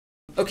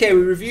Okay,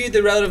 we reviewed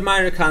the relative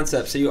minor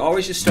concept. So you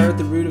always just start at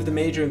the root of the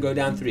major and go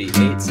down 3.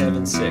 8,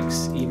 7,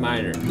 6, E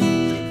minor.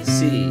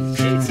 C,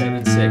 8,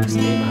 7, 6,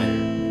 A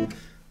minor.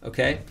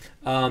 Okay?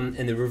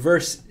 And the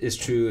reverse is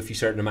true if you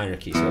start in a minor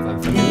key. So if I'm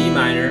from an E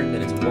minor,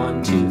 then it's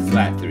 1, 2,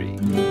 flat 3.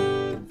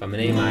 If I'm an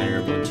A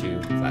minor, 1,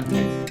 2, flat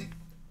 3.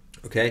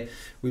 Okay?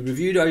 We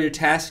reviewed all your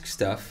task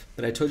stuff,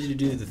 but I told you to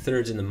do the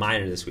thirds in the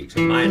minor this week.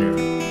 So minor,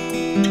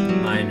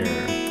 minor,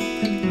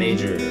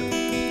 major,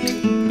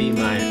 B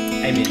minor,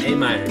 A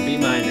minor, B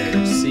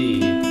minor, C,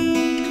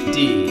 D,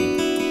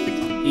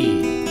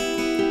 E.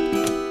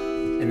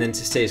 And then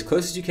to stay as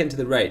close as you can to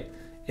the right,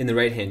 in the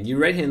right hand. Your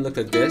right hand looked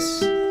like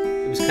this.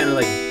 It was kind of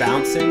like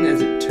bouncing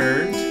as it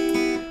turned.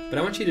 But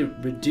I want you to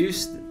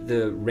reduce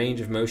the range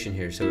of motion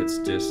here, so it's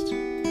just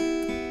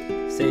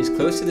stay as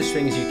close to the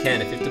string as you can.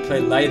 If you have to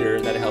play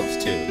lighter, that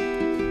helps too.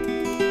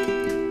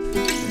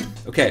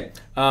 Okay,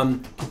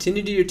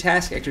 continue to do your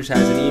task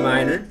exercise in E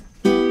minor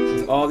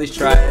with all these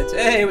triads.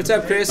 Hey, what's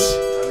up, Chris?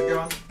 How's it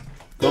going?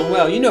 Going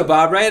well. You know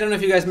Bob, right? I don't know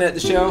if you guys met at the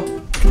show.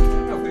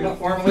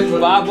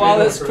 Bob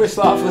Wallis, Chris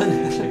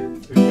Laughlin.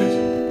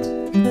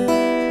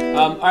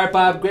 All right,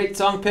 Bob, great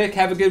song pick.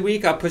 Have a good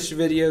week. I'll push the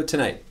video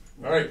tonight.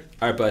 All right.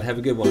 All right, bud. Have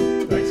a good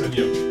one. Thanks, and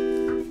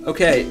you.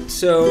 Okay,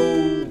 so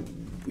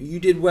you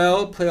did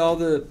well. Play all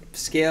the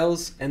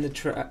scales and the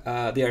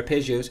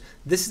arpeggios.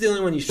 This is the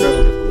only one you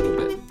struggled with a little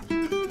bit.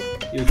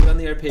 You're good on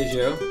the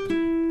arpeggio.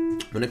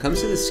 When it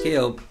comes to the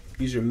scale,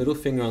 use your middle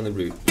finger on the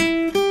root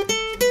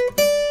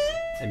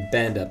and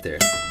bend up there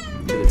to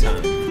the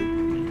time.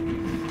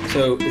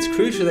 So it's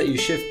crucial that you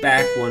shift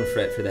back 1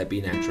 fret for that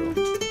B natural.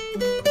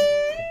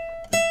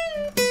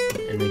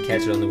 And then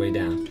catch it on the way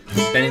down.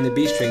 Bending the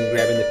B string and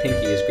grabbing the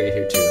pinky is great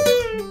here too.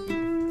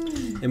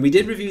 And we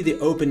did review the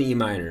open E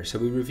minor. So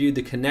we reviewed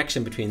the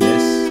connection between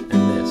this and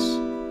this.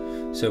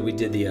 So we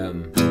did the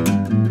and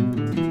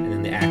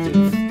then the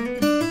active.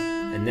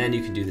 And then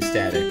you can do the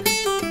static.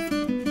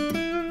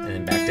 And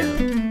then back down.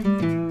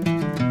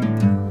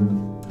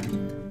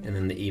 And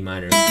then the E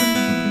minor.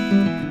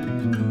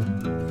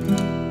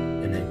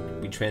 And then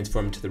we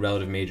transform to the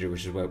relative major,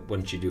 which is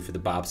what you do for the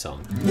Bob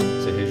song.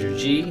 So here's your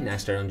G, now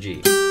start on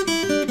G.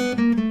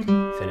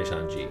 Finish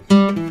on G.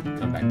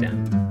 Come back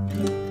down.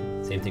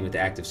 Same thing with the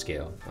active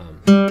scale.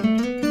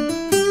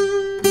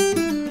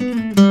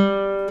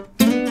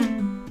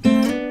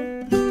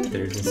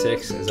 Thirds and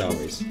 6 as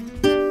always.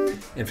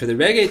 And for the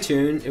reggae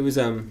tune, it was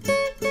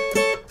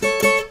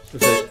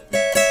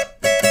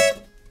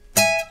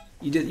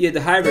you had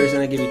the high version,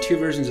 and I gave you 2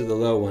 versions of the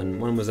low one.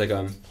 One was like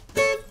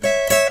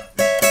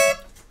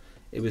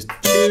it was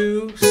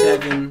 2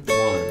 7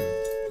 1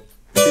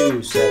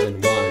 2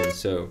 7 1.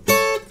 So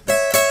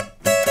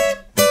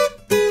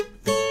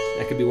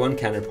that could be one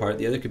counterpart.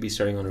 The other could be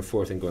starting on her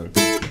 4th and going.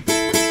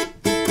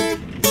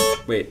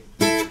 Wait.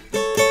 I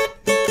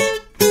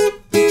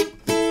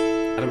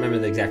don't remember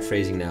the exact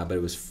phrasing now, but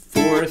it was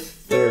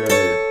 4th, 3rd,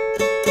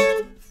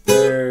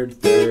 3rd,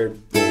 3rd,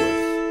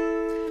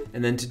 4th.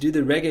 And then to do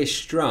the reggae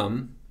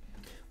strum,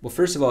 well,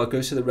 first of all, it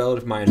goes to the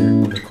relative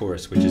minor on the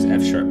chorus, which is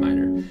F sharp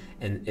minor.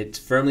 And it's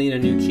firmly in a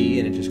new key,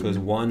 and it just goes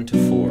 1 to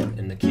 4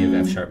 in the key of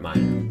F sharp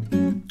minor.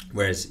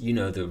 Whereas, you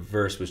know, the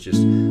verse was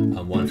just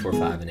 1, 4,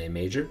 5 in A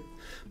major.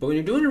 But when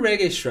you're doing a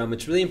reggae strum,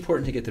 it's really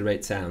important to get the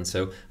right sound.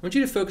 So I want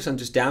you to focus on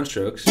just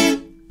downstrokes,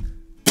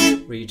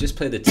 where you just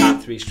play the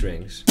top 3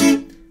 strings.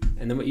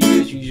 And then what you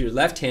do is you use your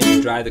left hand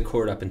to drive the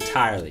chord up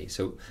entirely.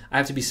 So I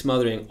have to be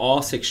smothering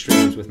all 6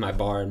 strings with my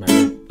bar and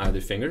my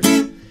other fingers.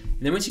 And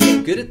then once you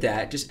get good at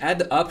that, just add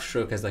the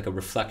upstroke as like a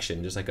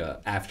reflection, just like an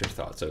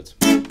afterthought. So it's...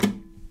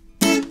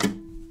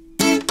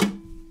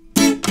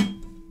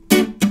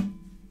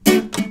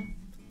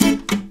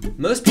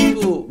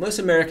 Most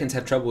Americans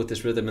have trouble with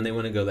this rhythm, and they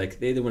want to go like,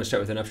 they either want to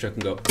start with an upstroke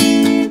and go,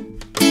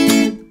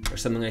 or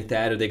something like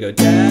that, or they go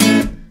da da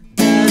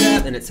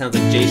da, and it sounds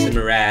like Jason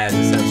Mraz.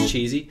 It sounds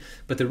cheesy,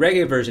 but the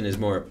reggae version is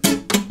more.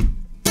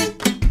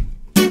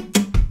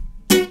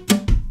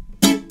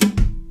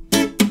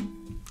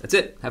 That's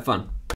it. Have fun.